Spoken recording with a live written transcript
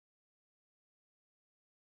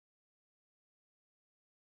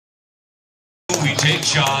We take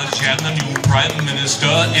charge and the new Prime Minister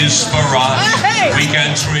is Farage. We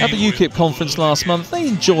can train. At the UKIP conference last month, they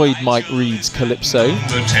enjoyed Mike Reed's Calypso.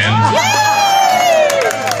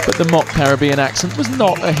 But the mock Caribbean accent was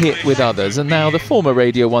not a hit with others, and now the former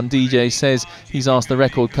Radio 1 DJ says he's asked the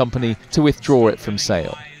record company to withdraw it from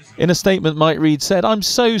sale. In a statement, Mike Reed said, "I'm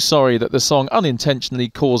so sorry that the song unintentionally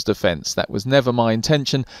caused offence. That was never my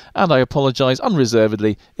intention, and I apologise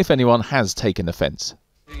unreservedly if anyone has taken offence."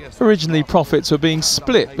 Originally, profits were being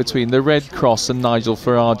split between the Red Cross and Nigel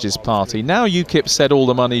Farage's party. Now UKIP said all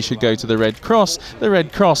the money should go to the Red Cross. The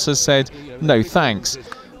Red Cross has said, no thanks.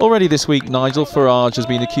 Already this week, Nigel Farage has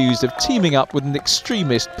been accused of teaming up with an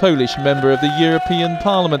extremist Polish member of the European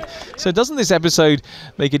Parliament. So doesn't this episode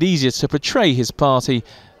make it easier to portray his party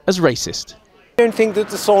as racist? I don't think that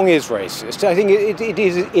the song is racist. I think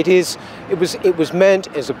it was meant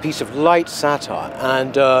as a piece of light satire,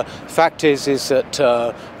 and fact is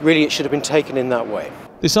that really it should have been taken in that way.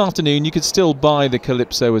 This afternoon you could still buy the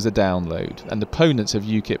Calypso as a download, and opponents of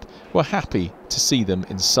UKIP were happy to see them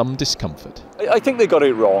in some discomfort. I think they got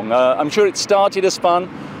it wrong. I'm sure it started as fun,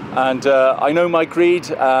 and I know Mike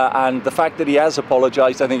Reed, and the fact that he has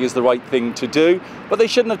apologised I think is the right thing to do, but they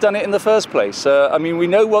shouldn't have done it in the first place. I mean, we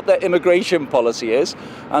know what their immigration policy is,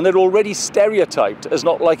 and they're already stereotyped as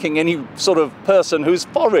not liking any sort of person who's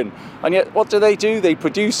foreign, and yet what do? They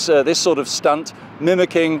produce this sort of stunt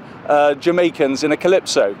mimicking Jamaicans in a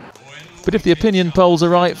calypso. But if the opinion polls are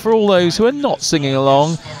right, for all those who are not singing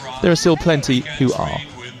along, there are still plenty who are.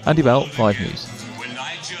 Andy Bell, 5 News.